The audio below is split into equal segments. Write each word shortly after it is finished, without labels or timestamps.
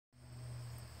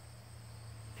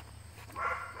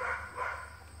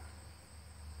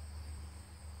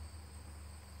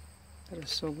That is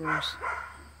so gross.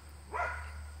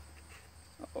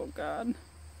 Oh God.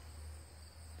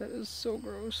 That is so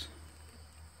gross.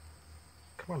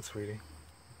 Come on, sweetie.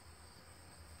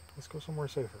 Let's go somewhere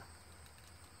safer.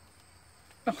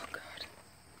 Oh God.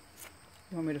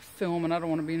 You want me to film and I don't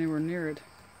want to be anywhere near it.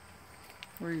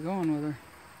 Where are you going with her?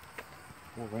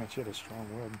 Oh man, she had a strong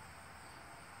web.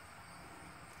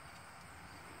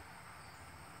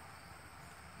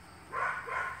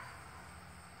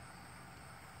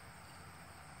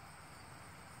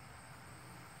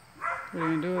 What are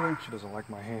you gonna do with her? She doesn't like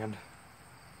my hand.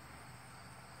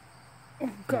 Oh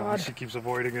God. No, she keeps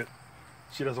avoiding it.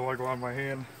 She doesn't like my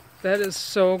hand. That is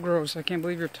so gross. I can't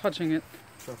believe you're touching it.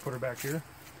 Should I put her back here?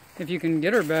 If you can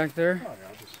get her back there. Oh yeah,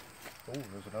 I'll just. Oh,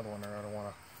 there's another one there. I don't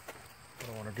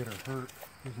want to get her hurt.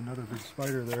 There's another big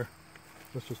spider there.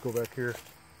 Let's just go back here.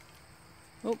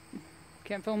 Oh,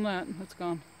 can't film that. It's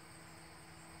gone.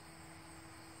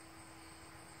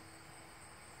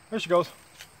 There she goes.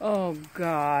 Oh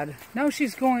God. Now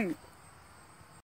she's going